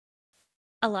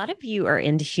A lot of you are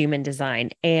into human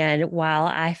design. And while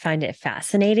I find it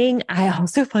fascinating, I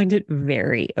also find it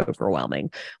very overwhelming.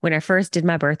 When I first did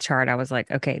my birth chart, I was like,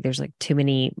 okay, there's like too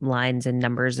many lines and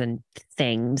numbers and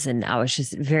things. And I was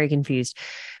just very confused,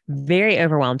 very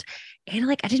overwhelmed. And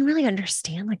like, I didn't really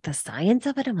understand like the science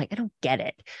of it. I'm like, I don't get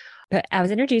it. But I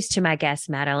was introduced to my guest,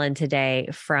 Madeline, today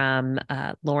from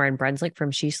Lauren Brunswick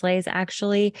from She Slays,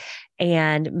 actually.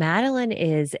 And Madeline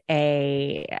is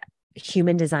a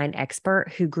human design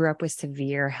expert who grew up with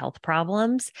severe health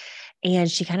problems.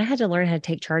 And she kind of had to learn how to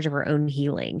take charge of her own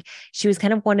healing. She was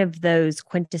kind of one of those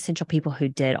quintessential people who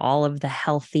did all of the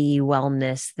healthy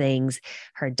wellness things.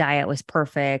 Her diet was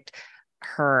perfect.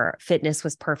 Her fitness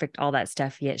was perfect, all that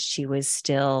stuff, yet she was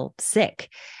still sick.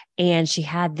 And she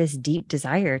had this deep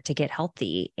desire to get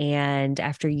healthy. And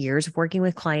after years of working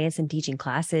with clients and teaching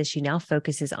classes, she now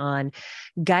focuses on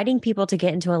guiding people to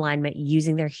get into alignment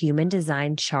using their human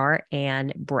design chart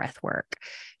and breath work.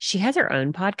 She has her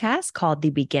own podcast called The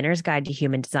Beginner's Guide to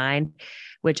Human Design,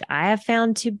 which I have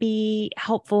found to be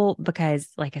helpful because,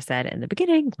 like I said in the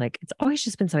beginning, like it's always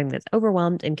just been something that's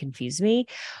overwhelmed and confused me.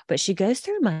 But she goes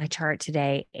through my chart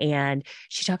today and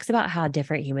she talks about how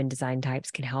different human design types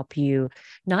can help you,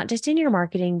 not just in your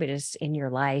marketing, but just in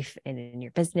your life and in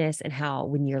your business, and how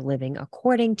when you're living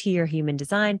according to your human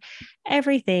design,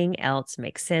 everything else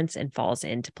makes sense and falls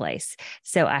into place.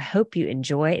 So I hope you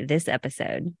enjoy this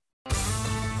episode.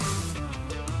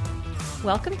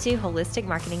 Welcome to Holistic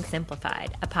Marketing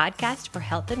Simplified, a podcast for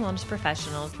health and wellness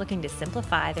professionals looking to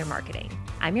simplify their marketing.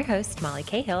 I'm your host, Molly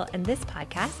Cahill, and this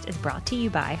podcast is brought to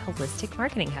you by Holistic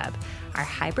Marketing Hub, our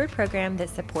hybrid program that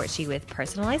supports you with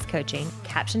personalized coaching,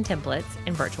 caption templates,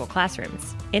 and virtual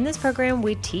classrooms. In this program,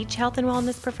 we teach health and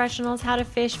wellness professionals how to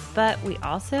fish, but we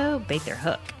also bait their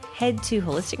hook. Head to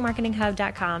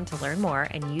holisticmarketinghub.com to learn more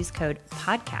and use code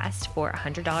PODCAST for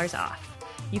 $100 off.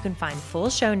 You can find full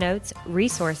show notes,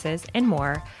 resources, and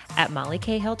more at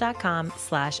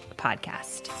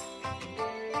mollycahill.com/podcast.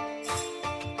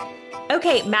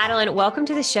 Okay, Madeline, welcome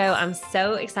to the show. I'm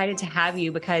so excited to have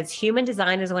you because human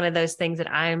design is one of those things that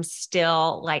I'm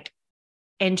still like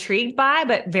intrigued by,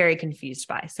 but very confused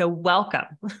by. So welcome.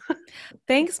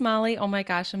 Thanks, Molly. Oh my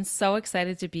gosh, I'm so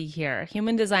excited to be here.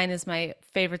 Human design is my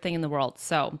favorite thing in the world.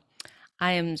 So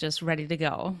I am just ready to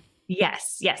go.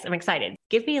 Yes, I'm excited.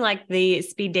 Give me like the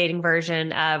speed dating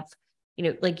version of,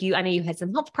 like I know you had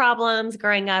some health problems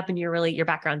growing up and your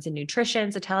background's in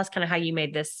nutrition. So tell us kind of how you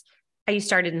made this, how you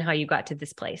started and how you got to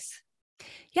this place.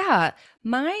 Yeah,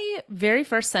 my very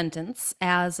first sentence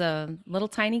as a little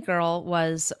tiny girl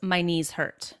was, "My knees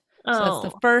hurt." So that's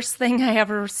the Oh, first thing I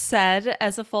ever said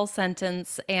as a full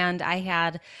sentence. And I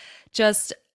had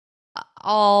just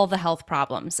all the health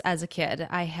problems as a kid.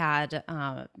 I had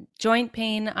joint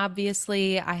pain,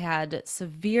 obviously. I had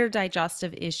severe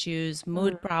digestive issues,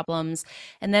 mood problems,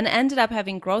 and then ended up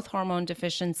having growth hormone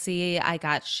deficiency. I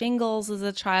got shingles as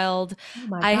a child. oh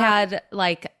my I God. had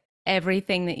like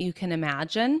everything that you can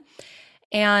imagine.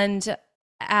 And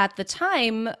at the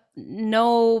time,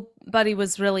 nobody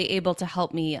was really able to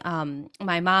help me.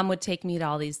 My mom would take me to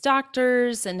all these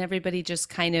doctors, and everybody just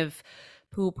kind of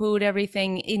poo-pooed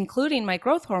everything, including my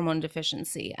growth hormone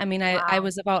deficiency. I mean, I Wow.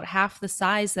 was about half the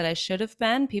size that I should have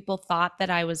been. People thought that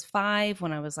I was 5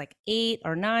 when I was like 8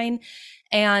 or 9.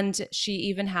 And she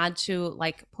even had to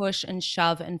like push and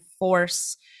shove and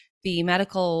force the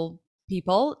medical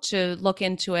people to look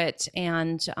into it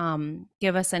and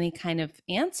give us any kind of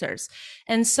answers.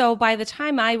 And so by the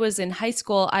time I was in high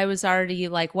school, I was already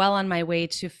like well on my way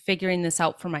to figuring this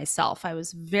out for myself. I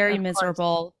was very Of course.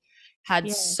 miserable, had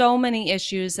Yeah. so many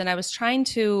issues, and I was trying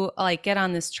to like get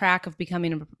on this track of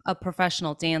becoming a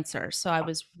professional dancer. So I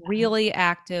was really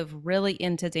active, really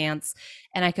into dance,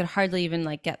 and I could hardly even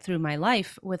like get through my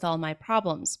life with all my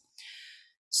problems.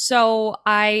 So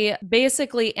I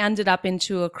basically ended up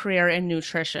into a career in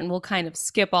nutrition. We'll kind of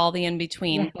skip all the in Yeah.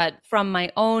 between, but from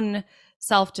my own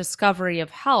self discovery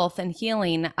of health and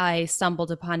healing, I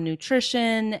stumbled upon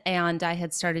nutrition, and I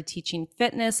had started teaching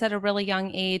fitness at a really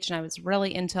young age. And I was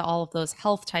really into all of those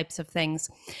health types of things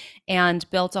and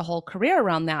built a whole career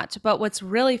around that. But what's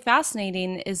really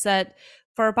fascinating is that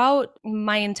for about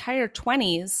my entire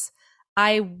 20s,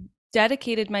 I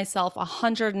dedicated myself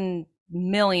 100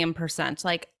 million%.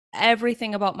 Like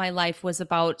everything about my life was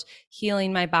about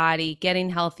healing my body, getting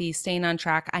healthy, staying on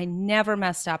track. I never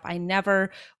messed up. I never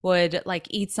would like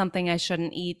eat something I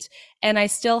shouldn't eat. And I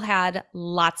still had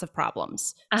lots of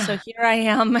problems. So Ah, here I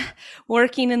am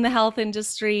working in the health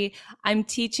industry. I'm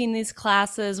teaching these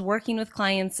classes, working with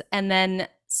clients, and then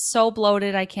so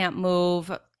bloated I can't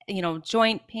move,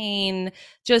 joint pain,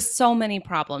 just so many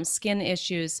problems, skin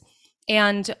issues.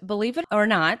 And believe it or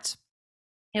not,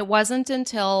 It wasn't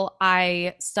until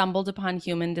I stumbled upon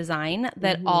human design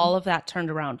that Hmm. all of that turned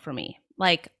around for me.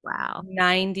 Like Wow.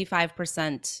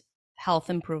 95% health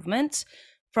improvement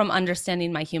from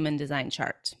understanding my human design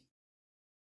chart.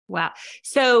 Wow.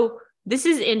 So this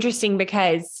is interesting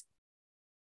because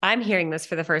I'm hearing this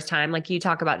for the first time. Like you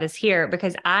talk about this here,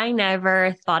 because I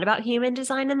never thought about human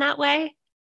design in that way.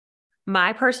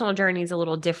 My personal journey is a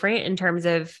little different in terms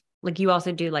of like you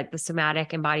also do like the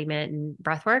somatic embodiment and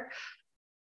breath work.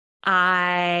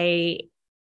 I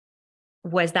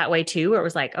was that way too, where it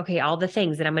was like, okay, all the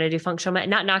things that I'm going to do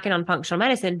not knocking on functional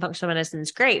medicine. Functional medicine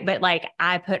is great, but like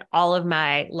I put all of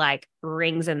my like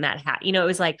rings in that hat. It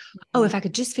was like, oh, if I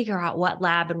could just figure out what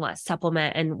lab and what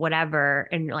supplement and whatever,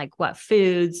 and like what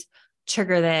foods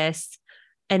trigger this.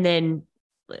 And then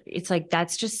it's like,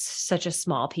 that's just such a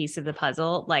small piece of the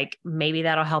puzzle. Like maybe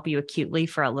that'll help you acutely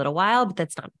for a little while, but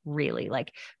that's not really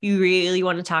like, you really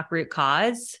want to talk root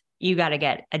cause, you got to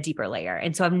get a deeper layer.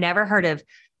 And so I've never heard of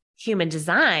human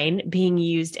design being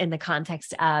used in the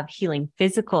context of healing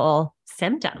physical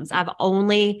symptoms. I've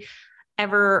only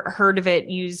ever heard of it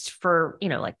used for,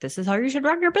 like this is how you should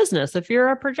run your business if you're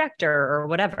a projector or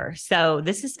whatever. So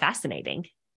this is fascinating.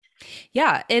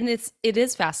 Yeah, and it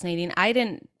is fascinating. I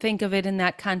didn't think of it in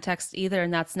that context either,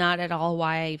 and that's not at all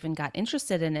why I even got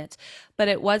interested in it. But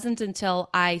it wasn't until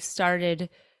I started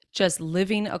just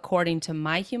living according to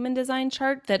my human design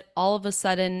chart that all of a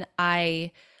sudden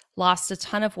I lost a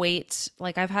ton of weight.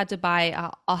 Like I've had to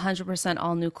buy 100%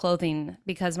 all new clothing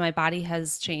because my body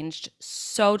has changed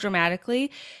so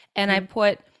dramatically, and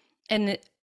Mhm. and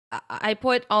I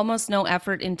put almost no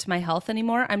effort into my health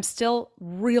anymore. I'm still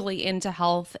really into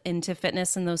health, into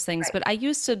fitness and those things, Right. but I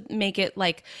used to make it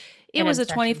like it An was a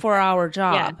obsession. 24-hour Yeah.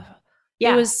 job. It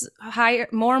Yeah. was higher,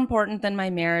 more important than my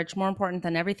marriage, more important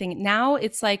than everything. Now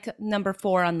it's like number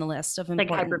 4 on the list of Like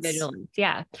importance. hypervigilance.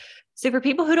 Yeah. So for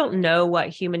people who don't know what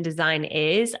human design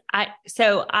is, I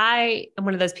am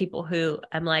one of those people who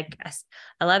I'm like,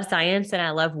 I love science and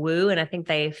I love woo. And I think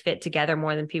they fit together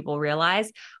more than people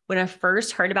realize. When I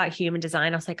first heard about human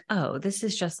design, I was like, oh, this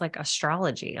is just like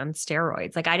astrology on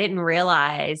steroids. Like I didn't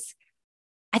realize,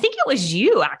 I think it was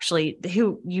you actually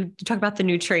who you talked about the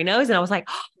neutrinos. And I was like,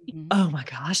 oh my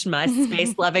gosh, my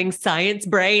space Mhm. loving science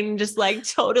brain just like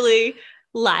totally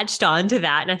latched on to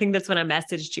that. And I think that's when I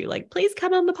messaged you, like, please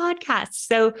come on the podcast.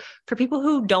 So for people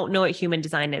who don't know what human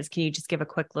design is, can you just give a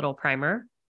quick little primer?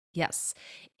 Yes.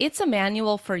 It's a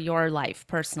manual for your life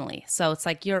personally. So it's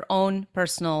like your own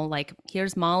personal, like,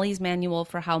 here's Molly's manual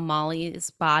for how Molly's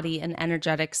body and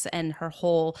energetics and her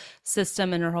whole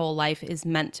system and her whole life is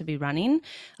meant to be running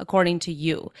according to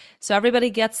you. So everybody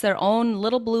gets their own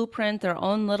little blueprint, their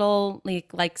own little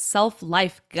like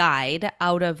self-life guide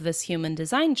out of this human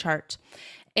design chart.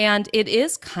 And it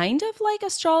is kind of like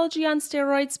astrology on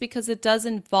steroids because it does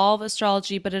involve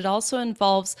astrology, but it also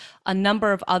involves a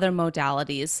number of other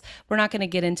modalities. We're not going to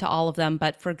get into all of them,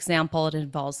 but for example, it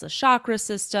involves the chakra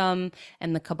system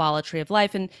and the Kabbalah tree of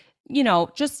life. And,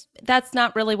 just that's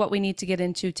not really what we need to get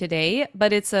into today,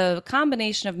 but it's a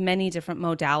combination of many different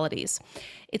modalities.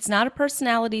 It's not a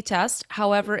personality test.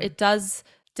 However, it does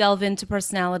delve into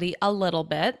personality a little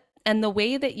bit. And the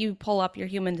way that you pull up your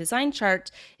human design chart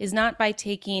is not by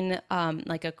taking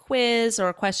like a quiz or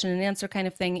a question and answer kind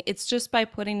of thing. It's just by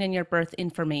putting in your birth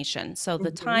information. So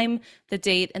the Mm-hmm. time, the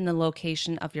date, and the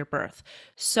location of your birth.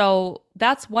 So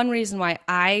that's one reason why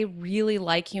I really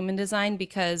like human design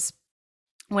because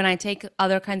when I take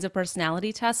other kinds of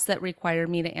personality tests that require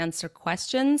me to answer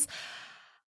questions,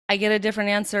 I get a different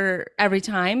answer every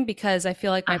time because I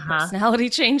feel like my Uh-huh. personality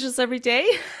changes every day.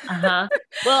 Uh-huh.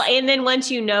 Well, and then once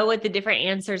you know what the different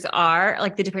answers are,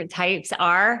 like the different types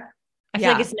are, I feel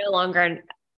like Yeah. it's no longer an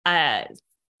uh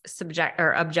subject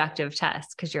or objective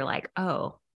test because you're like,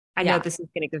 oh, I know Yeah. this is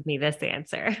going to give me this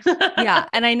answer. Yeah.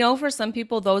 And I know for some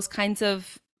people, those kinds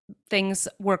of things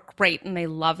work great and they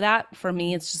love that. For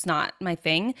me, it's just not my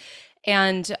thing.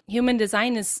 And human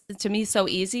design is to me so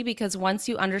easy because once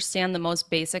you understand the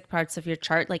most basic parts of your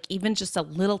chart, like even just a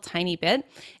little tiny bit,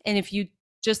 and if you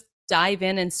just dive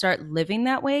in and start living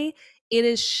that way, it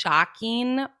is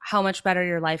shocking how much better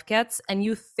your life gets. And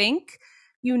you think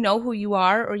you know who you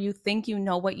are or you think you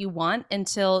know what you want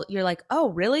until you're like, oh,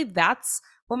 really? That's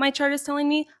what my chart is telling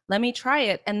me? Let me try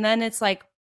it. And then it's like,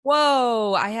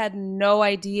 whoa, I had no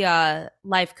idea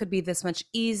life could be this much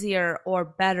easier or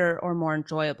better or more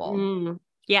enjoyable. Mm,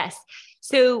 yes.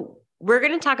 So we're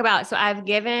going to talk about, so I've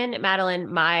given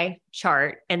Madeline my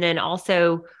chart, and then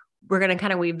also we're going to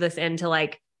kind of weave this into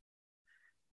like,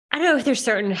 I don't know if there's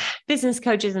certain business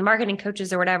coaches and marketing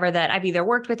coaches or whatever that I've either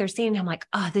worked with or seen. I'm like,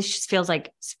 oh, this just feels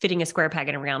like fitting a square peg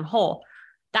in a round hole.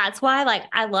 That's why, like,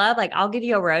 I love, like, I'll give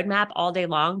you a roadmap all day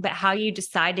long, but how you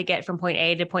decide to get from point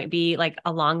A to point B, like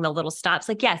along the little stops,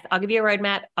 like, yes, I'll give you a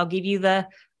roadmap. I'll give you the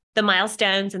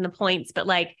milestones and the points, but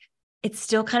like, it's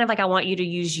still kind of like I want you to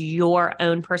use your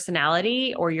own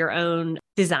personality or your own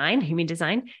design, human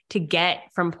design, to get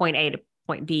from point A to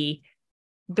point B,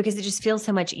 because it just feels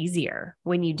so much easier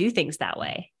when you do things that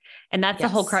way. And that's the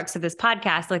whole Yes. crux of this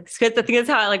podcast. Like, because the thing is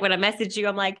how I, like, when I message you,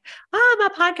 I'm like, oh,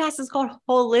 my podcast is called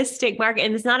Holistic Market.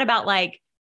 And it's not about like,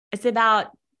 it's about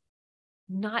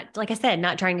not, like I said,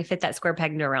 not trying to fit that square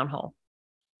peg into a round hole.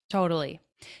 Totally.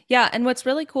 Yeah. And what's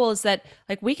really cool is that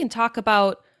like we can talk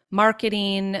about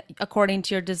marketing according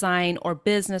to your design or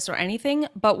business or anything,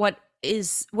 but what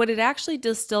it actually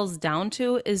distills down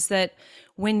to is that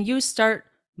when you start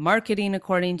marketing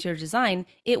according to your design,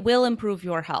 it will improve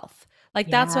your health. Like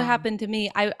that's what Yeah. happened to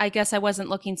me. I guess I wasn't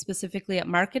looking specifically at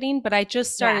marketing, but I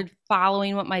just Yeah. started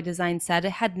following what my design said.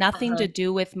 It had nothing Uh-huh. to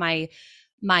do with my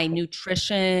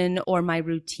nutrition or my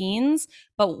routines.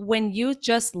 But when you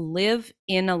just live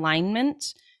in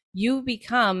alignment, you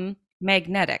become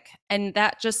magnetic. And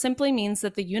that just simply means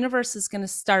that the universe is going to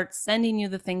start sending you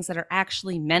the things that are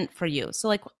actually meant for you. So,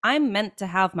 like, I'm meant to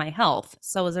have my health.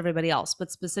 So is everybody else.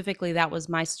 But specifically, that was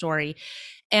my story.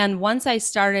 And once I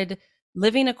started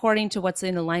living according to what's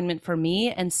in alignment for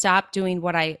me and stopped doing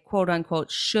what I quote unquote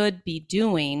should be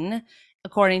doing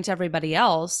according to everybody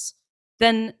else,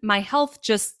 then my health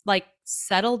just like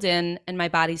settled in and my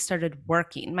body started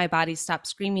working. My body stopped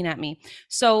screaming at me.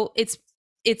 So it's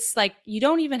like you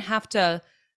don't even have to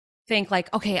think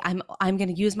like, okay, I'm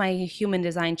going to use my human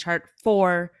design chart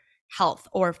for health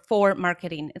or for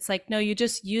marketing. It's like, no, you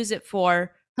just use it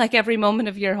for like every moment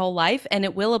of your whole life and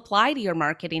it will apply to your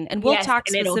marketing. And we'll Yes. talk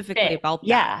And it'll specifically fit. about that.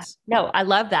 Yeah. No, I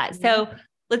love that. Mhm. So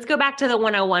let's go back to the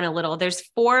 101 a little. There's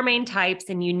four main types,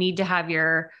 and you need to have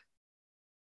your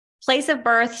place of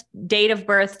birth, date of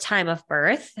birth, time of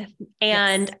birth.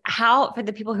 And Yes. how, for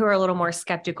the people who are a little more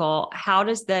skeptical, how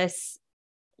does this,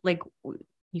 like,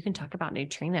 you can talk about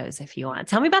neutrinos if you want.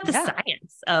 Tell me about the Yeah.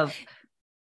 science of,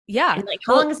 Yeah. and like,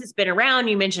 how long Well, has this been around?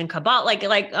 You mentioned Kabbalah,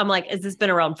 I'm like, has this been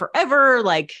around forever?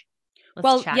 Like, let's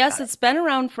well, chat yes, about it. it's been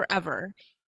around forever,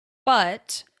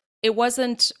 but it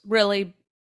wasn't really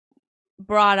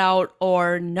brought out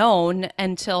or known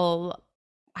until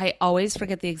I always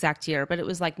forget the exact year, but it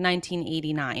was like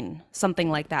 1989, something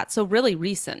like that. So really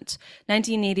recent,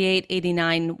 1988,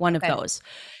 89, one of Okay. those.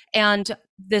 And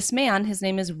this man, his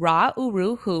name is Ra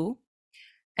Uru Hu,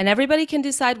 and everybody can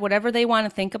decide whatever they want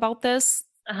to think about this.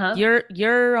 Uh-huh.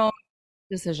 Your own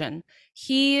decision.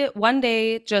 He one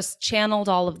day just channeled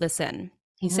all of this in.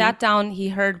 He Mm-hmm. sat down, he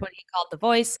heard what he called the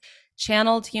voice,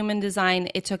 channeled human design.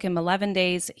 It took him 11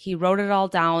 days. He wrote it all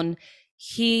down.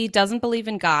 He doesn't believe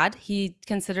in God. He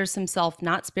considers himself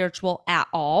not spiritual at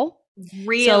all. So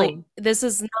Really? this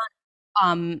is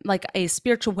not like a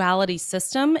spirituality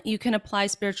system. You can apply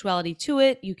spirituality to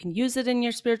it. You can use it in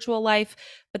your spiritual life,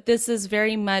 but this is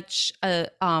very much a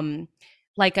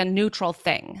like a neutral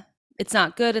thing. It's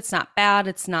not good, it's not bad,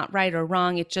 it's not right or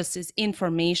wrong. It just is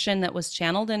information that was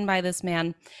channeled in by this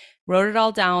man, wrote it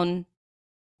all down,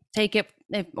 take it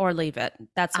or leave it.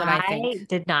 That's what I I think.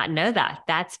 did not know that.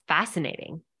 That's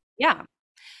fascinating. Yeah.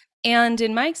 And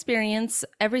in my experience,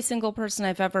 every single person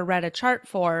I've ever read a chart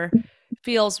for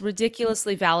feels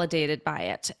ridiculously validated by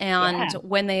it. And Yeah.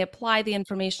 when they apply the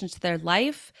information to their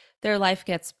life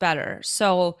gets better.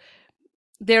 So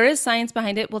there is science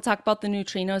behind it. We'll talk about the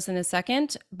neutrinos in a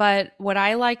second. But what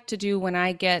I like to do when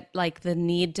I get like the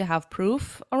need to have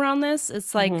proof around this,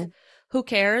 it's like, Mm-hmm. who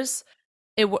cares?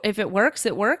 If it works,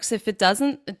 it works. If it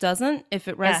doesn't, it doesn't. If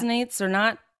it Yeah. resonates or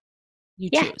not, you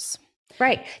Yeah. choose.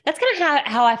 Right. That's kind of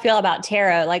how I feel about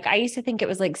tarot. Like, I used to think it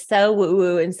was like so woo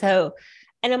woo.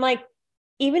 And I'm like,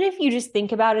 even if you just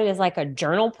think about it as like a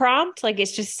journal prompt, like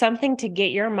it's just something to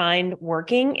get your mind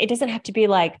working. It doesn't have to be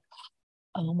like,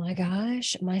 oh my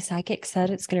gosh, my psychic said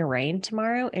it's going to rain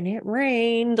tomorrow and it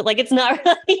rained. Like, it's not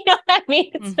really, you know what I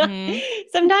mean? It's not, Hmm.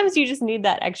 sometimes you just need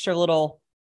that extra little,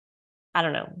 I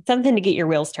don't know, something to get your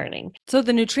wheels turning. So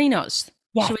the neutrinos.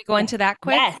 Yes. Should we go Yes. into that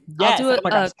quick? Yes. I'll Yes. do Oh my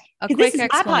gosh. a Because this quick is my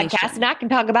podcast and explanation. I can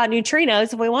talk about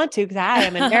neutrinos if we want to, because I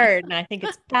am a nerd and I think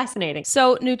it's fascinating.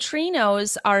 So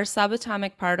neutrinos are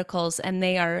subatomic particles and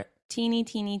they are teeny,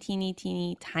 teeny, teeny,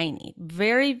 teeny, tiny.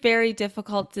 Very, very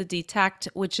difficult to detect,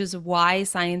 which is why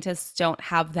scientists don't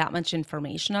have that much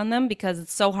information on them because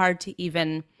it's so hard to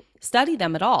even study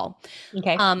them at all.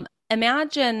 Okay.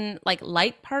 Imagine like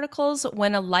light particles.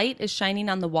 When a light is shining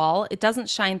on the wall, it doesn't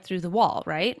shine through the wall,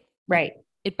 right? Right.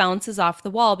 it bounces off the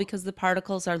wall because the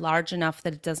particles are large enough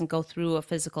that it doesn't go through a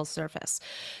physical surface.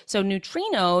 So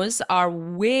neutrinos are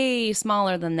way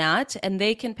smaller than that, and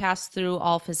they can pass through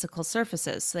all physical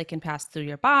surfaces. So they can pass through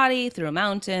your body, through a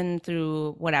mountain,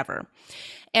 through whatever.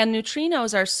 And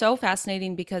neutrinos are so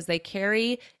fascinating because they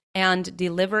carry and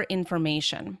deliver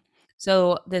information.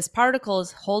 So this particle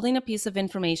is holding a piece of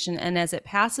information, and as it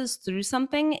passes through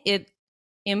something, it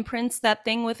imprints that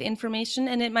thing with information,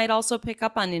 and it might also pick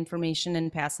up on information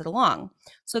and pass it along.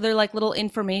 So they're like little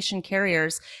information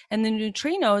carriers. And the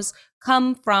neutrinos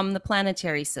come from the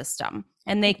planetary system,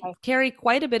 and they carry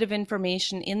quite a bit of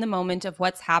information in the moment of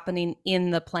what's happening in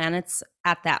the planets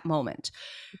at that moment.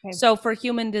 Okay. So for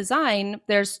human design,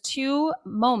 there's two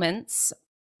moments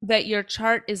that your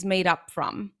chart is made up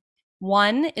from.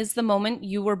 One is the moment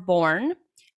you were born.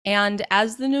 And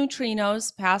as the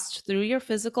neutrinos passed through your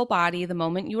physical body, the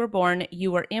moment you were born,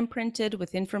 you were imprinted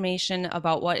with information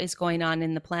about what is going on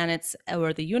in the planets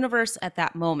or the universe at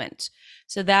that moment.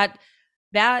 So that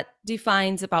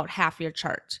defines about half your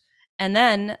chart. And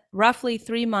then roughly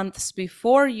 3 months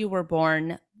before you were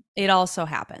born, it also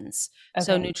happens. Okay.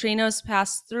 So neutrinos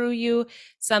pass through you.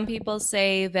 Some people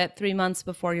say that 3 months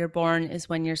before you're born is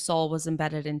when your soul was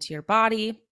embedded into your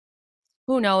body.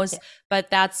 Who knows? Yeah. But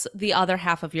that's the other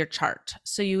half of your chart.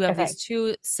 So you have these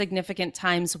two significant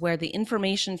times where the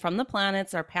information from the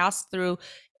planets are passed through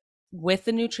with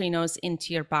the neutrinos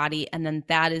into your body, and then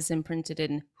that is imprinted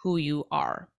in who you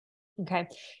are. Okay.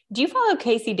 Do you follow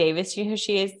Casey Davis? Do you know who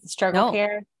she is? Struggle No.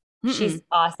 Care? She's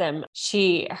awesome.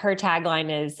 Her tagline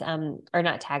is, or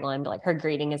not tagline, but like her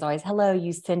greeting is always, "Hello,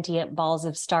 you sentient balls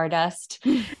of stardust."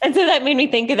 And so that made me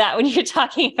think of that when you're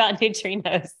talking about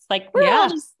neutrinos. Like, we're all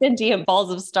just sentient balls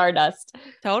of stardust.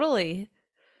 Totally.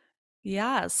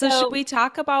 Yeah. So should we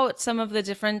talk about some of the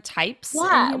different types?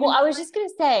 Yeah. Well, I was just going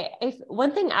to say, if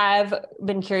one thing I've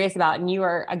been curious about, and you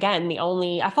are, again,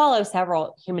 I follow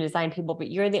several human design people,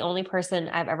 but you're the only person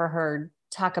I've ever heard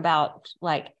talk about,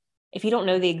 like, if you don't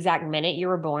know the exact minute you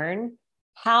were born,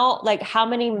 how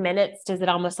many minutes does it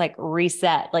almost like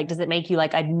reset? Like, does it make you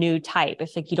like a new type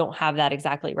if like you don't have that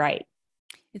exactly right?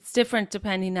 It's different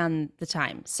depending on the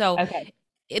time. So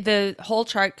the whole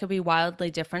chart could be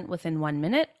wildly different within 1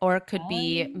 minute, or it could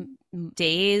be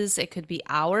days, it could be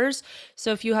hours.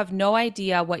 So if you have no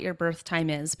idea what your birth time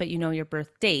is, but you know your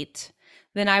birth date,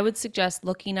 then I would suggest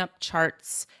looking up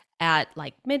charts at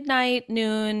like midnight,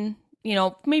 noon,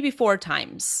 maybe 4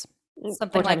 times.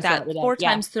 Something like that, 4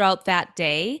 times throughout that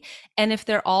day. And if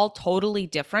they're all totally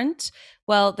different,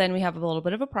 well, then we have a little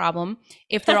bit of a problem.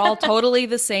 If they're all totally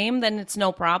the same, then it's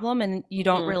no problem and you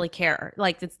don't really care.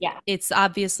 Like it's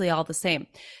obviously all the same.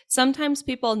 Sometimes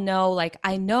people know, like,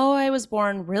 I know I was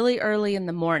born really early in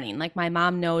the morning. Like my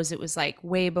mom knows it was like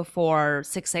way before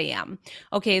 6 a.m.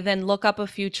 Okay, then look up a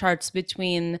few charts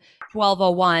between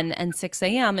 12:01 and 6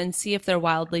 a.m. and see if they're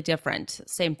wildly different.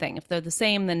 Same thing. If they're the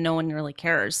same, then no one really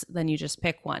cares. Then you just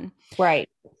pick one. Right.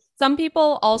 Some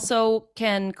people also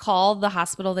can call the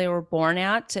hospital they were born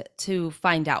at to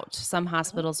find out. Some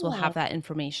hospitals will have that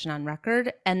information on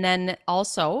record. And then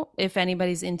also, if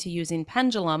anybody's into using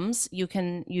pendulums, you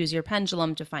can use your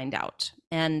pendulum to find out.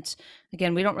 And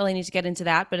again, we don't really need to get into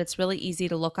that, but it's really easy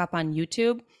to look up on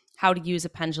YouTube how to use a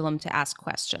pendulum to ask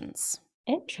questions.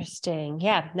 Interesting.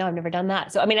 Yeah. No, I've never done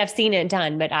that. So, I mean, I've seen it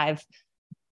done, but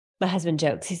my husband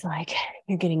jokes. He's like,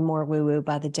 "You're getting more woo-woo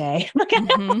by the day."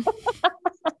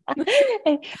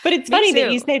 But it's funny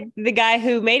that you said the guy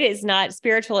who made it is not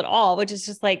spiritual at all, which is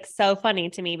just like so funny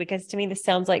to me, because to me, this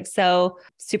sounds like so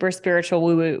super spiritual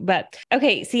woo-woo. But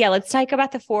okay. So yeah, let's talk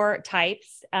about the 4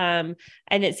 types. So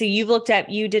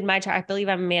you did my chart. I believe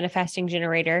I'm a manifesting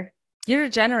generator. You're a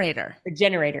generator. A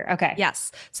generator. Okay.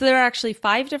 Yes. So there are actually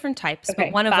 5 different types,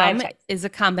 but one of them is a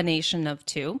combination of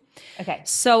 2. Okay.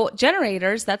 So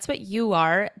generators, that's what you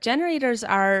are. Generators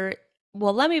are,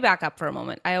 well, let me back up for a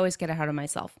moment. I always get ahead of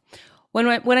myself. When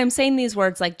I'm saying these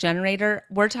words like generator,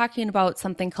 we're talking about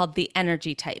something called the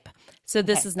energy type. So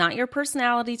this is not your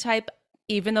personality type,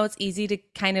 even though it's easy to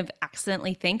kind of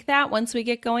accidentally think that once we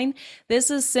get going.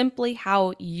 This is simply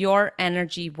how your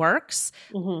energy works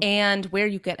and where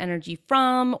you get energy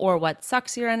from, or what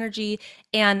sucks your energy,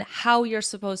 and how you're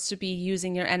supposed to be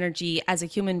using your energy as a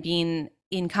human being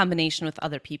in combination with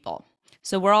other people.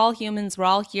 So we're all humans. We're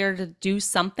all here to do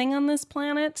something on this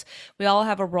planet. We all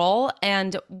have a role,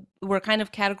 and we're kind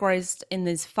of categorized in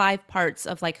these 5 parts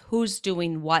of like who's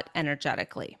doing what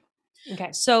energetically.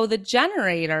 Okay. So the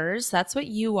generators, that's what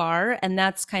you are, and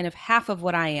that's kind of half of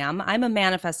what I am. I'm a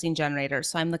manifesting generator,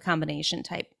 so I'm the combination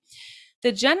type.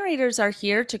 The generators are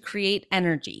here to create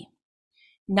energy.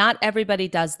 Not everybody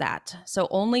does that. So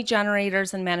only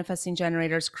generators and manifesting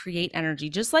generators create energy,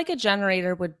 just like a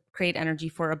generator would create energy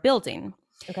for a building.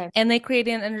 Okay. And they create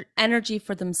an energy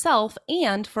for themselves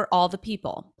and for all the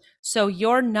people. So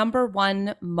your number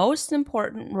one most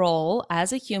important role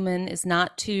as a human is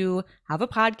not to have a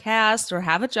podcast or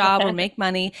have a job or make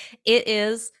money. It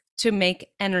is to make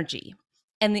energy.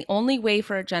 And the only way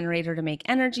for a generator to make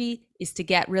energy is to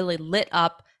get really lit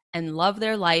up and love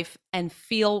their life and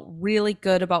feel really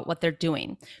good about what they're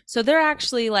doing. So they're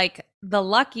actually like the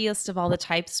luckiest of all the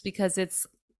types because it's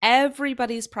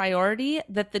everybody's priority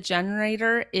that the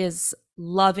generator is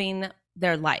loving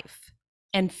their life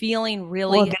and feeling Well,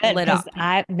 really good, lit because up.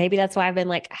 I maybe that's why I've been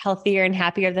like healthier and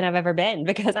happier than I've ever been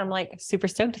because I'm like super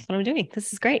stoked with what I'm doing.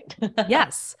 This is great.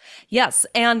 Yes. Yes.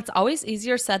 And it's always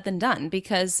easier said than done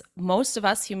because most of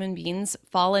us human beings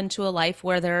fall into a life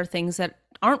where there are things that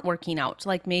aren't working out.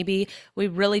 Like maybe we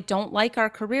really don't like our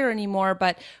career anymore,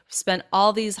 but we spent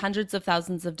all these hundreds of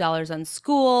thousands of dollars on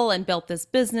school and built this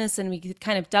business, and we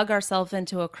kind of dug ourselves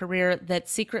into a career that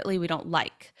secretly we don't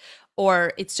like.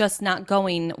 Or it's just not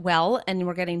going well, and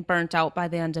we're getting burnt out by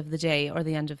the end of the day or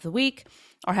the end of the week,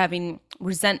 or having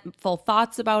resentful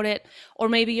thoughts about it. Or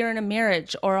maybe you're in a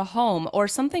marriage or a home or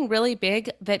something really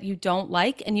big that you don't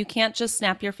like, and you can't just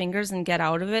snap your fingers and get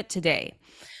out of it today.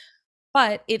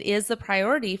 But it is the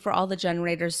priority for all the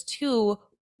generators to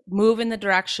move in the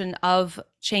direction of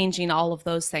changing all of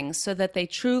those things so that they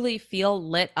truly feel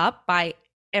lit up by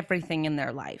everything in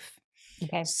their life.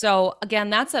 Okay. So, again,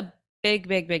 that's a big,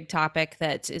 big, big topic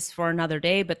that is for another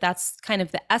day, but that's kind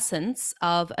of the essence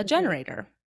of a generator.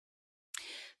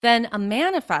 Then a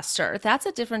manifester, that's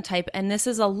a different type. And this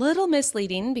is a little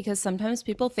misleading because sometimes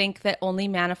people think that only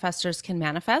manifestors can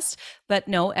manifest, but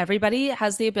no, everybody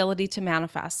has the ability to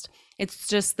manifest. It's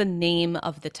just the name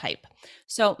of the type.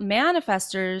 So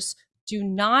manifestors do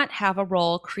not have a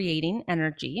role creating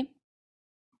energy.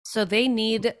 So they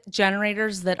need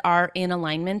generators that are in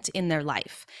alignment in their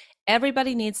life.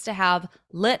 Everybody needs to have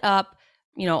lit up,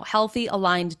 healthy,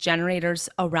 aligned generators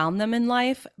around them in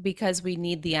life because we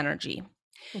need the energy.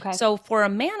 Okay. So for a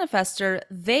manifester,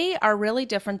 they are really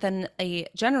different than a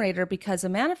generator because a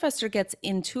manifester gets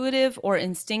intuitive or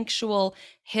instinctual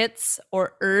hits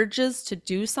or urges to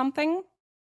do something.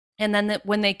 And then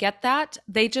when they get that,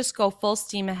 they just go full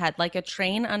steam ahead, like a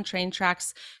train on train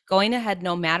tracks, going ahead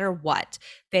no matter what.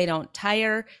 They don't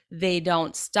tire, they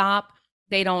don't stop,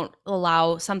 they don't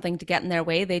allow something to get in their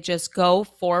way. They just go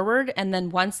forward. And then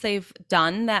once they've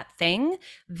done that thing,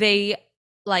 they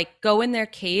like go in their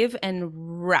cave and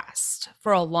rest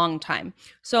for a long time.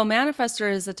 So a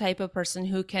manifester is the type of person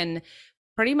who can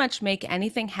pretty much make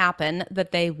anything happen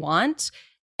that they want,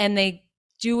 and they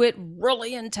do it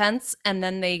really intense, and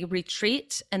then they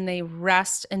retreat and they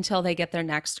rest until they get their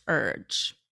next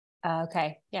urge.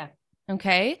 Okay. Yeah.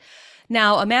 Okay.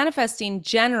 Now, a manifesting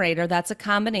generator, that's a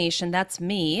combination. That's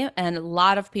me. And a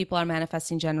lot of people are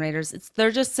manifesting generators.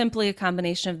 They're just simply a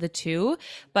combination of the two.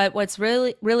 But what's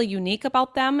really, really unique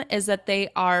about them is that they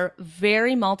are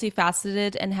very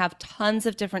multifaceted and have tons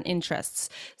of different interests.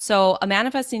 So a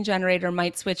manifesting generator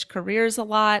might switch careers a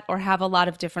lot or have a lot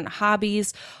of different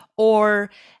hobbies or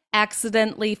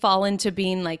accidentally fall into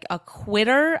being like a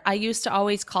quitter. I used to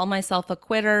always call myself a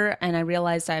quitter, and I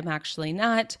realized I'm actually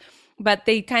not. But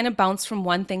they kind of bounce from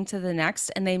one thing to the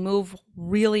next and they move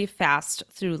really fast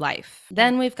through life.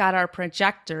 Then we've got our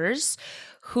projectors,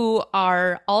 who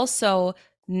are also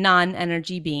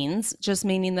non-energy beings, just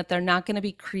meaning that they're not going to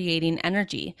be creating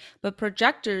energy. But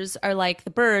projectors are like the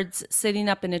birds sitting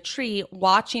up in a tree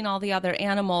watching all the other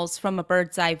animals from a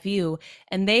bird's eye view,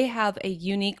 and they have a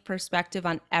unique perspective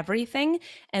on everything,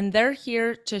 and they're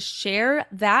here to share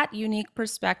that unique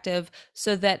perspective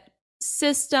so that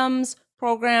systems,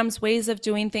 programs, ways of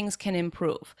doing things can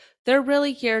improve. They're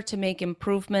really here to make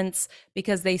improvements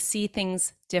because they see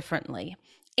things differently.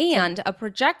 And a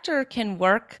projector can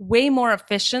work way more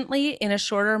efficiently in a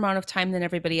shorter amount of time than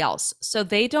everybody else. So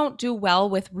they don't do well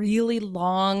with really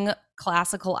long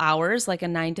classical hours, like a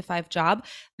 9 to 5 job.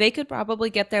 They could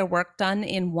probably get their work done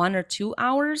in 1 or 2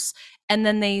 hours, and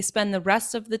then they spend the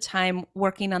rest of the time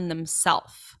working on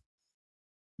themselves.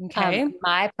 Okay.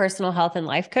 My personal health and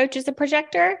life coach is a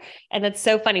projector. And that's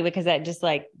so funny because that just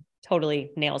like totally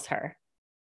nails her.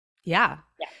 Yeah.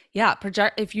 Yeah.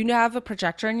 If you have a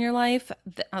projector in your life,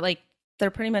 like they're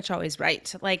pretty much always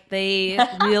right. Like they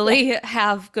really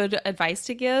have good advice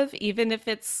to give, even if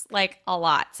it's like a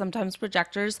lot. Sometimes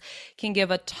projectors can give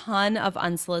a ton of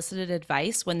unsolicited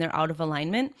advice when they're out of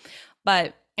alignment.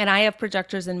 And I have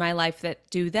projectors in my life that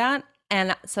do that.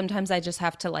 And sometimes I just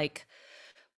have to like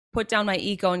put down my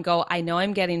ego and go, I know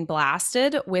I'm getting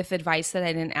blasted with advice that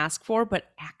I didn't ask for, but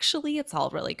actually, it's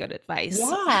all really good advice.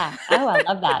 Yeah. Oh, I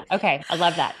love that. Okay. I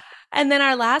love that. And then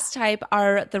our last type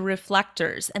are the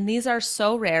reflectors. And these are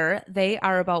so rare. They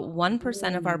are about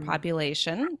 1% of our Mm.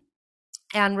 population.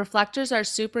 And reflectors are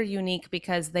super unique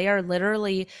because they are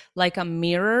literally like a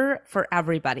mirror for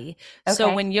everybody. So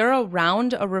Okay. when you're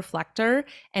around a reflector,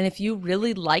 and if you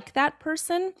really like that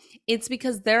person, it's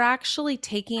because they're actually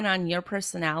taking on your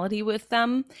personality with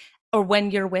them or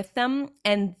when you're with them,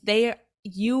 and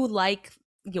you like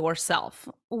yourself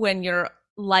when you're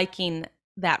liking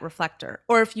that reflector.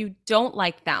 Or if you don't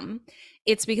like them,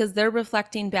 it's because they're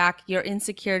reflecting back your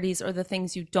insecurities or the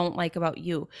things you don't like about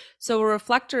you. So a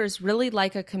reflector is really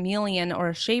like a chameleon or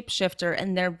a shapeshifter,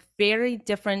 and they're very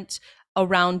different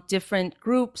around different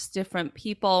groups, different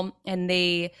people, and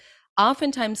they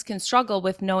oftentimes can struggle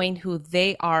with knowing who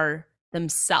they are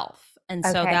themselves. And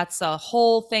so Okay. that's a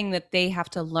whole thing that they have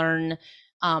to learn,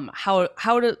 how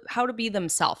to be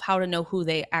themselves, how to know who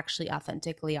they actually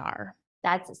authentically are.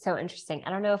 That's so interesting.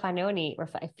 I don't know if I know any.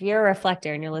 If you're a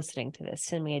reflector and you're listening to this,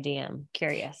 send me a DM.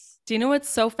 Curious. Do you know what's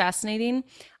so fascinating?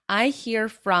 I hear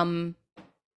from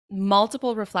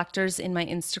multiple reflectors in my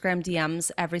Instagram DMs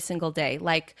every single day,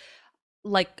 like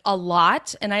a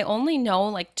lot, and I only know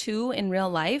like two in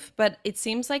real life, but it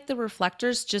seems like the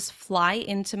reflectors just fly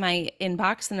into my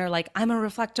inbox and they're like, I'm a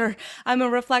reflector, I'm a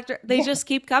reflector. They Yeah. just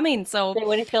keep coming. They So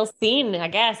wouldn't feel seen, I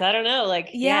guess. I don't know. Like,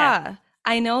 yeah. yeah,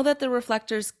 I know that the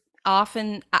reflectors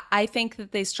often, I think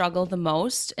that they struggle the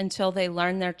most until they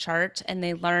learn their chart and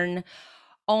they learn,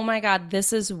 oh my God,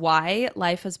 this is why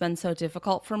life has been so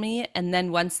difficult for me. And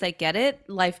then once they get it,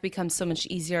 life becomes so much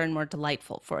easier and more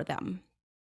delightful for them.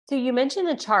 So you mentioned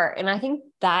the chart, and I think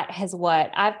that has what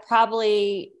I've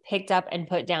probably picked up and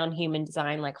put down human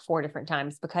design like 4 different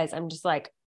times because I'm just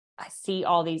like, I see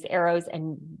all these arrows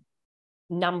and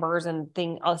numbers and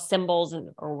symbols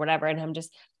and or whatever. And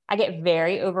I get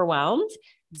very overwhelmed.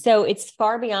 So it's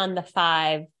far beyond the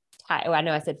five types. Oh, I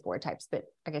know I said 4 types, but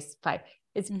I guess five.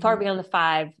 It's far Mm-hmm. beyond the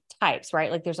 5 types,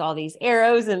 right? Like there's all these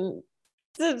arrows and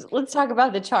so let's talk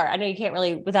about the chart. I know you can't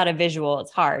really without a visual,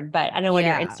 it's hard, but I know on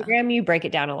your Yeah. Instagram you break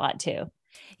it down a lot too.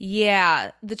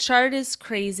 Yeah, the chart is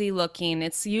crazy looking.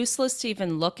 It's useless to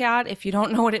even look at if you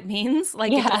don't know what it means.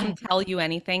 Like it Yeah. doesn't tell you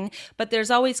anything, but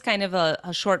there's always kind of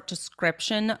a short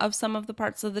description of some of the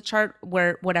parts of the chart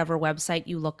where whatever website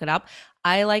you look it up.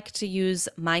 I like to use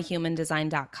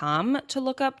myhumandesign.com to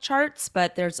look up charts,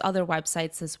 but there's other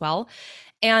websites as well.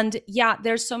 And yeah,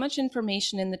 there's so much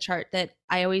information in the chart that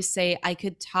I always say I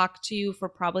could talk to you for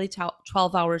probably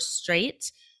 12 hours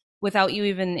straight without you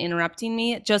even interrupting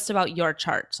me, just about your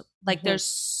chart. Like Mhm. there's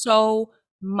so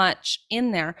much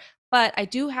in there. But I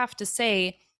do have to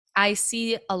say, I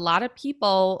see a lot of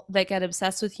people that get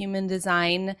obsessed with human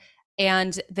design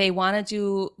and they want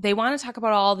to talk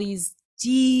about all these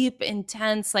deep,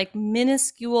 intense, like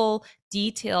minuscule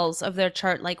details of their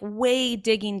chart, like way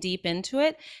digging deep into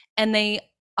it. And they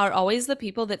are always the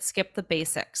people that skip the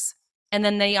basics and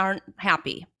then they aren't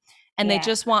happy and they Yeah.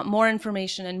 just want more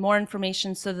information and more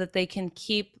information so that they can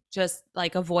keep just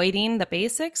like avoiding the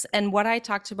basics. And what I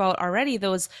talked about already,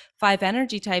 those 5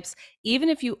 energy types, even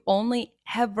if you only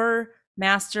ever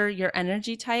master your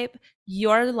energy type,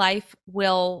 your life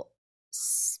will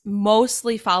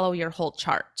mostly follow your whole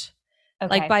chart.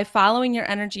 Like Okay. by following your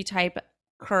energy type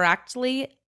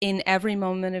correctly in every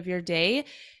moment of your day,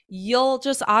 you'll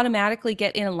just automatically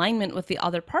get in alignment with the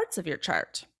other parts of your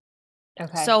chart.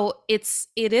 Okay. So it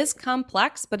is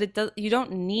complex, but you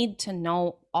don't need to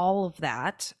know all of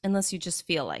that unless you just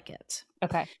feel like it.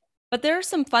 Okay. But there are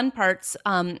some fun parts.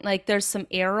 Like there's some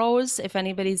arrows. If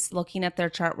anybody's looking at their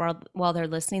chart while they're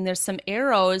listening, there's some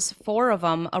arrows, 4 of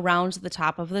them around the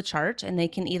top of the chart, and they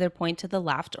can either point to the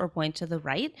left or point to the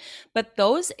right. But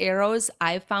those arrows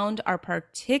I've found are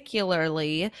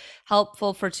particularly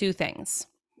helpful for 2 things: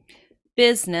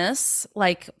 business,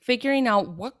 like figuring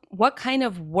out what kind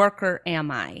of worker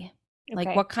am I? Like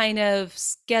Okay. what kind of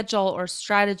schedule or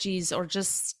strategies or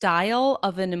just style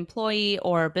of an employee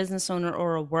or a business owner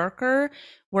or a worker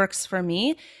works for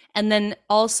me. And then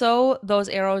also those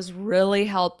arrows really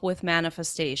help with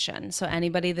manifestation. So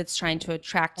anybody that's trying to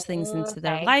attract things into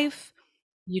their Okay. life,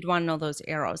 you'd want to know those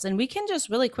arrows. And we can just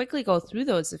really quickly go through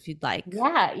those if you'd like.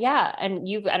 Yeah, yeah. And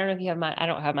I don't know if you have I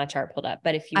don't have my chart pulled up,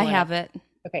 but if you I want to, have it.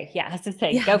 okay, yeah, I was to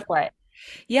say, Yeah. go for it.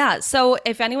 Yeah. So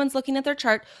if anyone's looking at their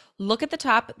chart, look at the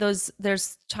top.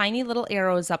 There's tiny little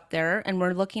arrows up there, and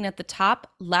we're looking at the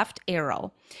top left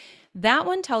arrow. That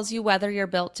one tells you whether you're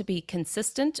built to be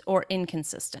consistent or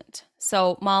inconsistent.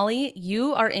 So Molly,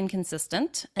 you are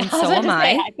inconsistent, and I was so about am to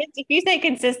say, I. if you say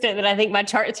consistent, then I think my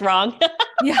chart's wrong.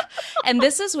 Yeah. And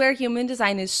this is where human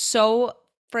design is so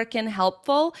freaking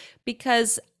helpful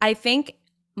because I think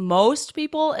most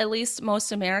people, at least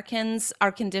most Americans,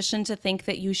 are conditioned to think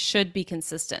that you should be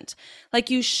consistent. Like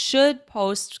you should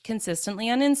post consistently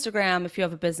on Instagram if you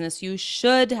have a business. You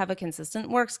should have a consistent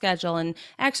work schedule and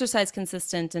exercise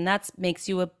consistent, and that makes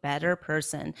you a better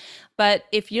person. But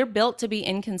if you're built to be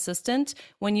inconsistent,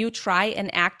 when you try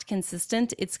and act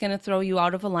consistent, it's going to throw you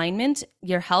out of alignment.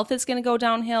 Your health is going to go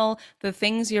downhill. The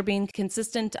things you're being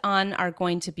consistent on are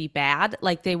going to be bad.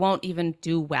 Like they won't even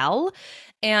do well.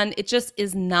 And it just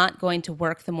is not going to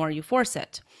work the more you force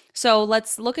it. So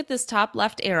let's look at this top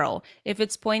left arrow. If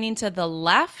it's pointing to the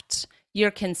left,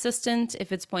 you're consistent.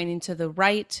 If it's pointing to the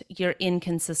right, you're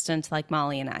inconsistent, like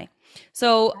Molly and I.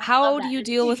 So, I love how do that. you Did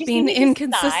deal you with just give being me this sigh?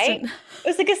 inconsistent? It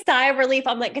was like a sigh of relief.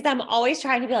 I'm like, because I'm always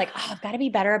trying to be like, oh, I've got to be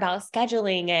better about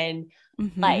scheduling. And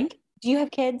Mm-hmm. like, do you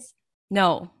have kids?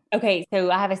 No. Okay.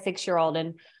 So I have a 6-year-old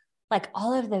and like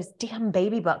all of those damn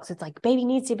baby books. It's like, baby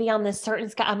needs to be on this certain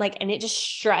schedule. I'm like, and it just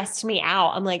stressed me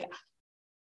out. I'm like,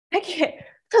 I can't,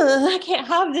 I can't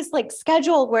have this like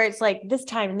schedule where it's like this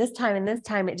time and this time and this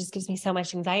time. It just gives me so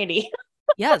much anxiety.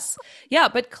 Yes. Yeah.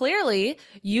 But clearly,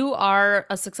 you are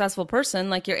a successful person.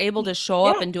 Like you're able to show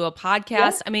up Yeah. and do a Yeah.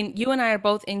 podcast. I mean, you and I are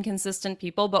both inconsistent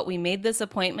people, but we made this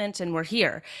appointment and we're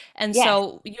here. And Yes.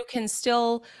 so you can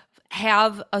still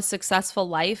have a successful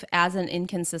life as an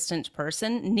inconsistent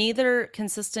person. Neither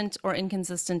consistent or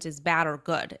inconsistent is bad or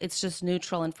good. It's just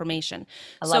neutral information.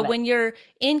 I So love it. when you're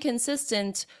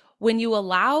inconsistent, when you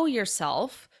allow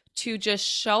yourself to just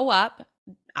show up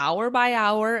hour by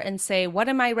hour and say, what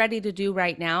am I ready to do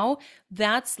right now?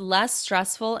 That's less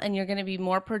stressful and you're going to be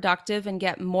more productive and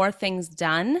get more things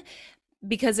done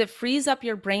because it frees up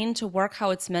your brain to work how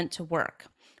it's meant to work.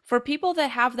 For people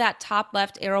that have that top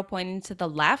left arrow pointing to the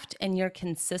left and you're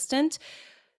consistent,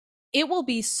 it will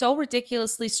be so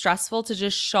ridiculously stressful to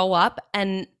just show up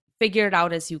and figure it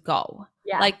out as you go.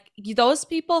 Yeah. Like those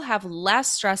people have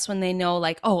less stress when they know,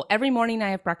 like, oh, every morning I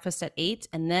have breakfast at 8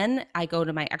 and then I go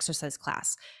to my exercise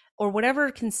class or whatever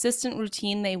consistent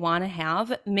routine they want to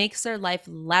have makes their life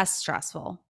less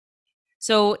stressful.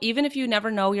 So even if you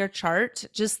never know your chart,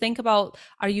 just think about,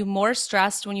 are you more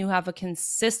stressed when you have a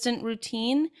consistent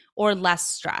routine or less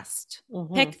stressed?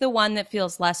 Mm-hmm. Pick the one that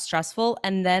feels less stressful,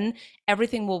 and then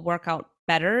everything will work out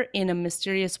better in a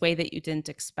mysterious way that you didn't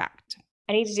expect.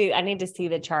 I need to see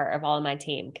the chart of all of my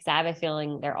team because I have a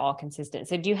feeling they're all consistent.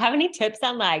 So do you have any tips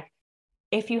on like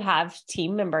if you have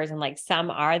team members and like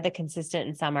some are the consistent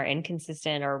and some are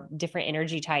inconsistent or different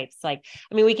energy types? Like,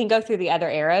 I mean, we can go through the other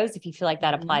arrows if you feel like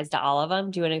that Mhm. applies to all of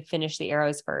them. Do you want to finish the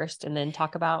arrows first and then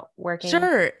talk about working?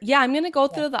 Sure. Yeah, I'm going to go Yeah.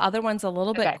 through the other ones a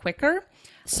little bit Okay. quicker.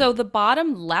 So the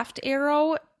bottom left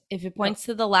arrow, if it Oh, points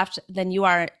to the left, then you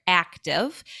are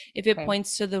active. If it okay.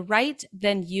 points to the right,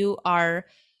 then you are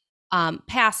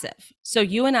passive. So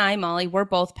you and I, Molly, we're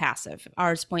both passive.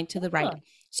 Ours point to the right. Oh,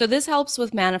 So this helps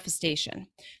with manifestation.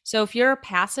 So if you're a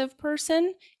passive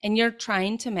person and you're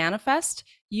trying to manifest,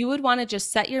 you would want to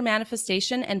just set your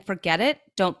manifestation and forget it.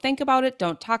 Don't think about it.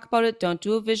 Don't talk about it. Don't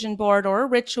do a vision board or a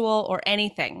ritual or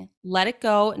anything. Let it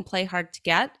go and play hard to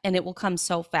get, and it will come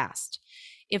so fast.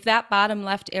 If that bottom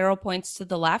left arrow points to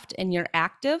the left and you're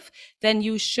active, then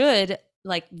you should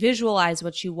like visualize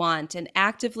what you want and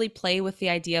actively play with the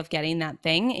idea of getting that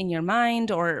thing in your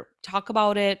mind or talk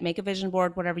about it, make a vision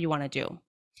board, whatever you want to do. so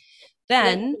that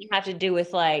Then, doesn't have to do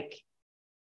with like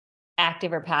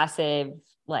active or passive,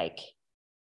 like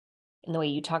in the way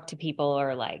you talk to people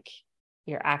or like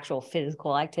your actual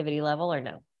physical activity level or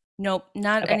no? nope,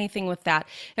 not Okay. anything with that.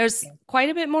 There's quite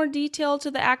a bit more detail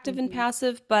to the active and Mhm.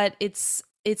 passive, but it's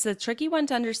a tricky one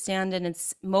to understand and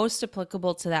it's most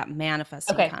applicable to that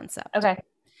manifesting Okay. concept. Okay.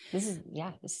 This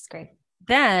is great.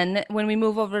 Then, when we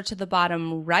move over to the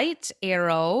bottom right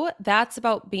arrow, that's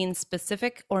about being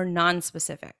specific or non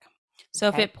specific. So,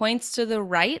 if Okay. it points to the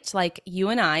right, like you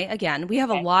and I, again, we have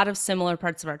a Okay. lot of similar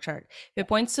parts of our chart. If it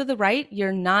points to the right,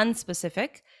 you're non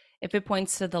specific. If it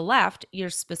points to the left, you're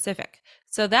specific.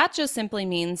 So, that just simply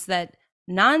means that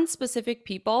non specific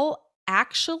people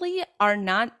actually are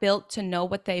not built to know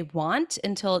what they want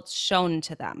until it's shown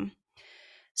to them.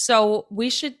 So we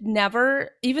should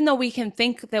never, even though we can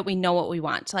think that we know what we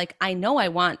want, like I know I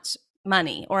want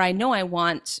money or I know I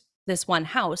want this one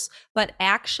house, but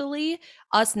actually,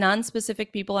 us non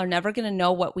specific people are never going to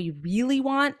know what we really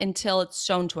want until it's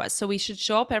shown to us. So we should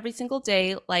show up every single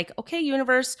day, like, okay,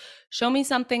 universe, show me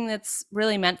something that's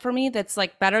really meant for me that's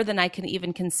like better than I can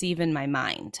even conceive in my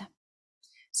mind.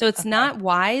 So it's Okay. not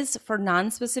wise for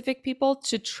non specific people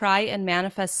to try and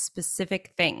manifest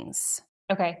specific things.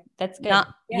 Okay. That's good.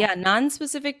 Not Yeah. yeah,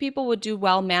 non-specific people would do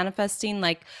well manifesting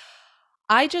like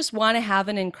I just want to have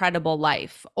an incredible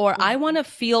life, or I want Mhm. to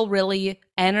feel really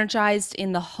energized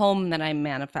in the home that I'm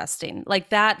manifesting, like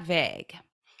that vague.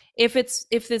 If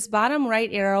this bottom right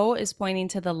arrow is pointing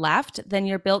to the left, then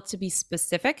you're built to be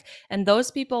specific, and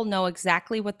those people know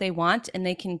exactly what they want and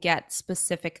they can get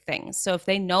specific things. So if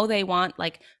they know they want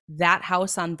like that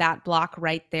house on that block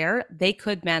right there, they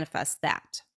could manifest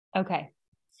that. Okay.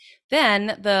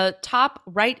 Then the top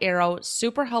right arrow,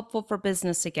 super helpful for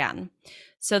business again.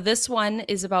 So this one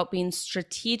is about being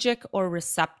strategic or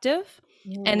receptive.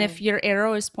 And if Mm. your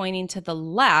arrow is pointing to the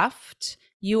left,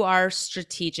 you are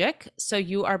strategic. So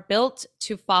you are built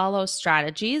to follow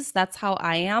strategies. That's how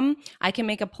I am. I can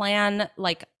make a plan.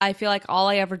 Like, I feel like all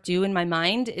I ever do in my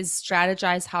mind is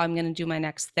strategize how I'm going to do my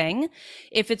next thing.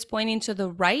 If it's pointing to the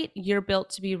right, you're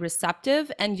built to be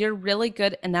receptive and you're really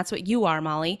good. And that's what you are,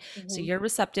 Molly. So Mhm. you're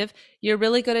receptive. You're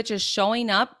really good at just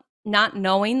showing up, not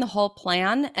knowing the whole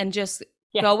plan, and just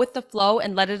Yeah. go with the flow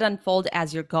and let it unfold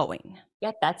as you're going.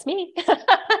 Yeah, that's me.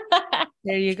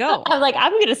 There you go. I was like,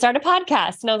 I'm going to start a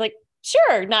podcast. And I was like,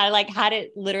 sure. And I like had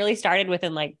it literally started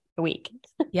within like a week.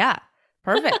 Yeah.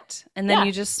 Perfect. And then Yeah.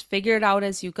 you just figure it out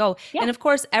as you go. Yeah. And of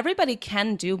course, everybody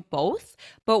can do both.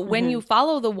 But when you Hmm.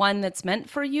 follow the one that's meant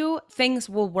for you, things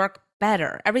will work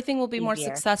better. Everything will be more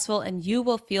Easier. successful and you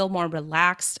will feel more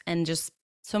relaxed and just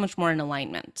so much more in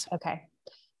alignment. Okay.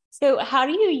 So how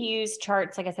do you use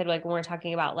charts? Like I said, like when we're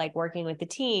talking about like working with the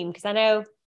team, because I know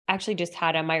I actually just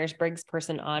had a Myers-Briggs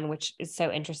person on, which is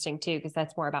so interesting too, because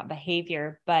that's more about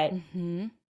behavior. But Mm-hmm.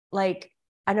 like,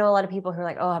 I know a lot of people who are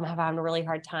like, oh, I'm having a really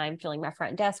hard time filling my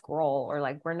front desk role, or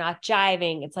like, we're not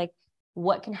jiving. It's like,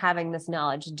 what can having this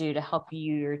knowledge do to help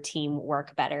you, your team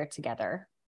work better together?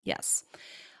 Yes.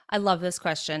 I love this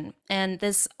question. And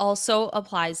this also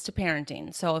applies to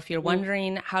parenting. So if you're Mm.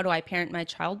 wondering, how do I parent my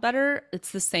child better?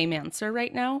 It's the same answer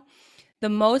right now. The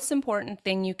most important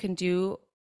thing you can do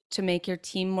to make your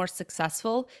team more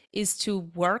successful is to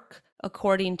work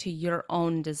according to your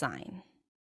own design.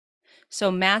 So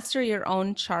master your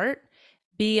own chart,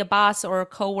 be a boss or a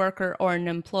coworker or an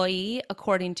employee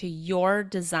according to your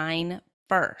design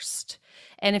first.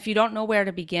 And if you don't know where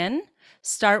to begin,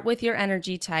 start with your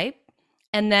energy type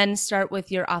and then start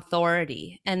with your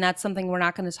authority. And that's something we're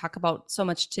not going to talk about so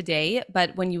much today,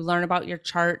 but when you learn about your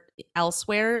chart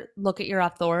elsewhere, look at your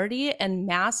authority and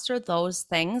master those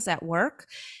things at work.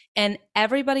 And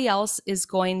everybody else is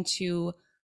going to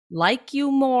like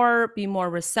you more, be more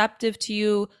receptive to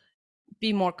you,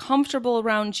 be more comfortable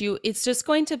around you. It's just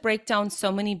going to break down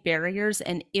so many barriers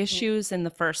and issues in the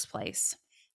first place.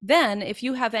 Then, if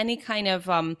you have any kind of,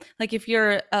 like if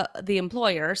you're the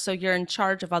employer, so you're in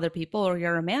charge of other people or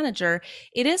you're a manager,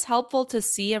 it is helpful to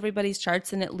see everybody's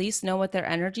charts and at least know what their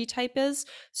energy type is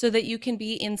so that you can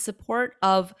be in support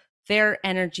of their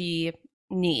energy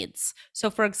needs. So,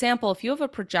 for example, if you have a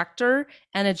projector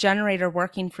and a generator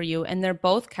working for you and they're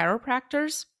both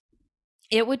chiropractors,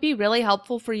 it would be really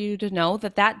helpful for you to know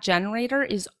that that generator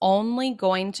is only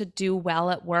going to do well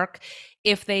at work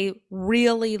if they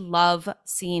really love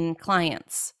seeing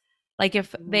clients. Like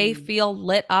if they Mm. feel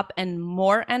lit up and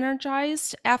more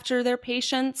energized after their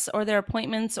patients or their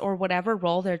appointments or whatever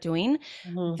role they're doing,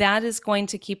 Mhm. that is going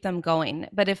to keep them going.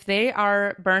 But if they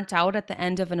are burnt out at the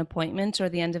end of an appointment or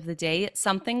the end of the day,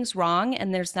 something's wrong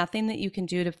and there's nothing that you can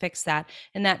do to fix that.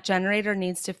 And that generator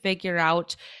needs to figure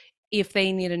out if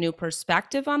they need a new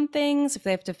perspective on things, if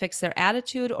they have to fix their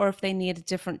attitude, or if they need a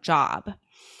different job.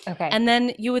 Okay. And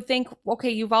then you would think, okay,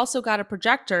 you've also got a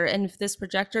projector. And if this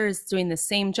projector is doing the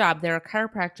same job, they're a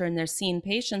chiropractor and they're seeing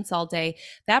patients all day,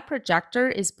 that projector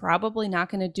is probably not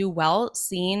going to do well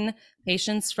seeing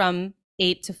patients from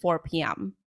 8 to 4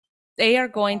 p.m. They are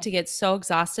going to get so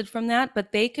exhausted from that,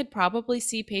 but they could probably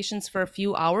see patients for a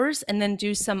few hours and then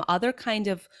do some other kind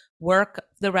of work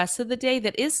the rest of the day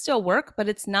that is still work, but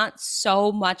it's not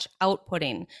so much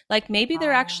outputting. Like maybe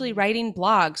they're actually Um, writing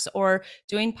blogs or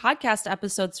doing podcast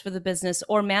episodes for the business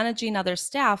or managing other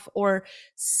staff or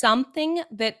something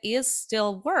that is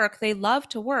still work. They love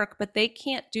to work, but they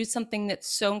can't do something that's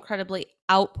so incredibly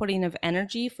outputting of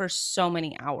energy for so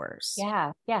many hours.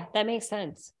 yeah. Yeah. That makes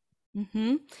sense.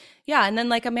 Mm-hmm. Yeah. And then,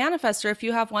 like a manifester, if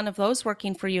you have one of those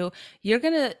working for you, you're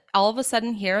going to all of a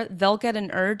sudden hear they'll get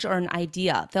an urge or an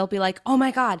idea. They'll be like, oh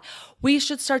my God, we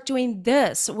should start doing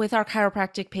this with our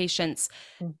chiropractic patients.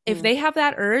 If Mhm. they have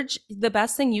that urge, the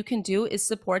best thing you can do is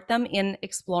support them in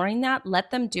exploring that, let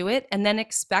them do it, and then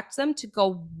expect them to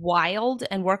go wild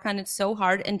and work on it so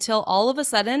hard until all of a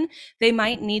sudden they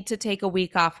might need to take a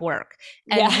week off work.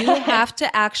 And you Yeah. have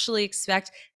to actually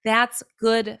expect That's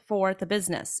good for the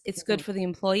business. It's good for the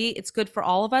employee. It's good for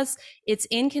all of us. It's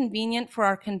inconvenient for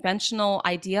our conventional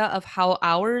idea of how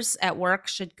hours at work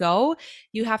should go.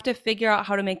 You have to figure out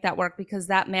how to make that work, because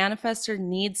that manifester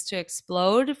needs to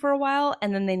explode for a while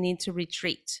and then they need to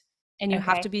retreat. And you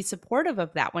have Okay. to be supportive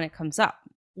of that when it comes up.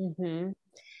 Mm-hmm.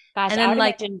 Gosh, And I then, would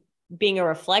like, imagine being a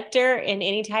reflector in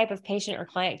any type of patient or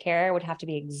client care would have to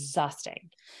be exhausting.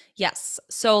 yes.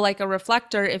 So, like a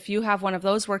reflector, if you have one of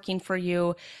those working for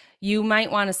you, you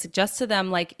might want to suggest to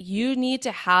them, like, you need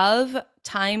to have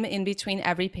time in between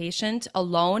every patient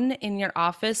alone in your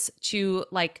office to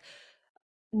like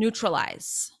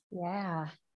neutralize. Yeah.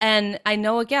 And I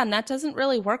know, again, that doesn't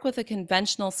really work with a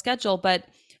conventional schedule, but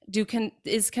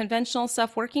is conventional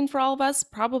stuff working for all of us?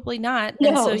 Probably not.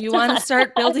 And so No, you it's want to not.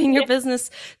 start building your business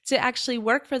to actually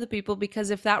work for the people, because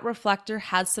if that reflector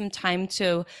has some time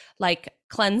to like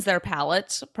cleanse their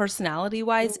palate personality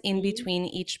wise in Mhm. between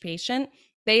each patient,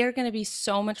 they are going to be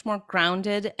so much more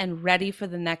grounded and ready for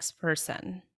the next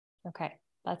person. Okay,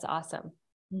 that's awesome.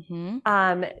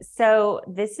 Mm-hmm. So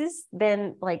this has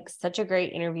been like such a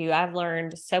great interview. I've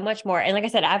learned so much more. And like I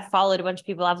said, I've followed a bunch of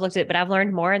people, I've looked at, but I've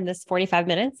learned more in this 45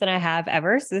 minutes than I have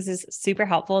ever. So this is super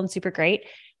helpful and super great.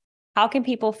 How can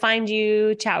people find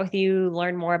you, chat with you,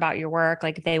 learn more about your work?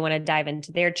 Like if they want to dive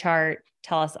into their chart,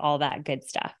 tell us all that good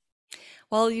stuff.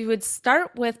 Well, you would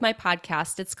start with my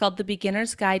podcast. It's called The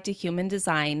Beginner's Guide to Human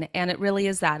Design. And it really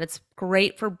is that. It's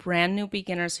great for brand new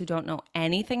beginners who don't know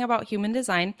anything about human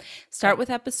design. Start Okay. with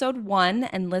episode 1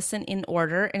 and listen in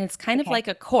order. And it's kind of Okay. like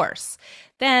a course.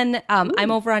 Then I'm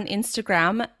Ooh, over on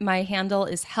Instagram. My handle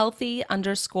is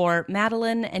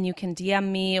healthy_Madeline. And you can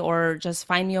DM me or just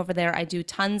find me over there. I do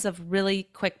tons of really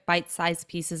quick bite-sized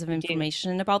pieces of you do.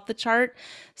 information about the chart.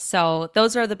 So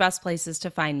those are the best places to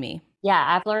find me.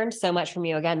 Yeah, I've learned so much from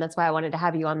you again. That's why I wanted to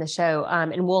have you on the show.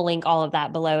 And we'll link all of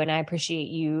that below. And I appreciate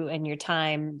you and your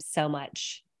time so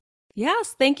much.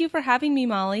 Yes. Thank you for having me,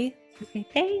 Molly. Okay,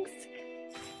 thanks.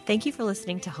 Thank you for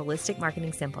listening to Holistic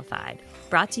Marketing Simplified,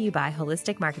 brought to you by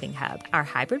Holistic Marketing Hub, our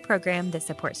hybrid program that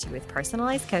supports you with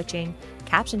personalized coaching,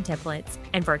 caption templates,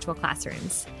 and virtual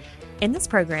classrooms. In this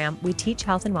program, we teach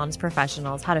health and wellness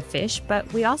professionals how to fish,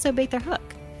 but we also bait their hook.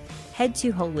 Head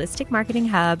to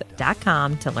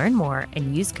holisticmarketinghub.com to learn more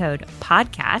and use code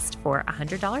PODCAST for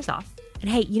 $100 off. And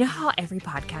hey, you know how every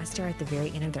podcaster at the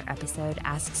very end of their episode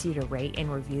asks you to rate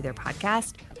and review their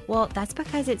podcast? Well, that's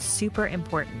because it's super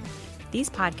important. These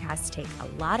podcasts take a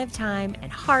lot of time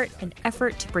and heart and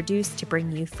effort to produce to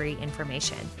bring you free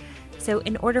information. So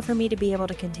in order for me to be able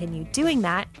to continue doing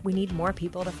that, we need more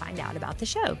people to find out about the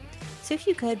show. So if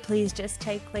you could, please just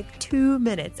take like 2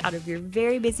 minutes out of your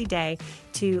very busy day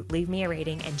to leave me a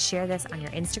rating and share this on your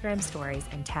Instagram stories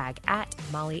and tag at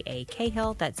Molly A.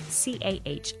 Cahill. That's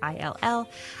Cahill.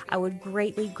 I would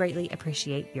greatly, greatly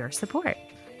appreciate your support.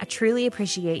 I truly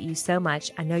appreciate you so much.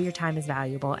 I know your time is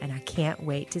valuable and I can't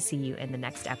wait to see you in the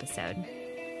next episode.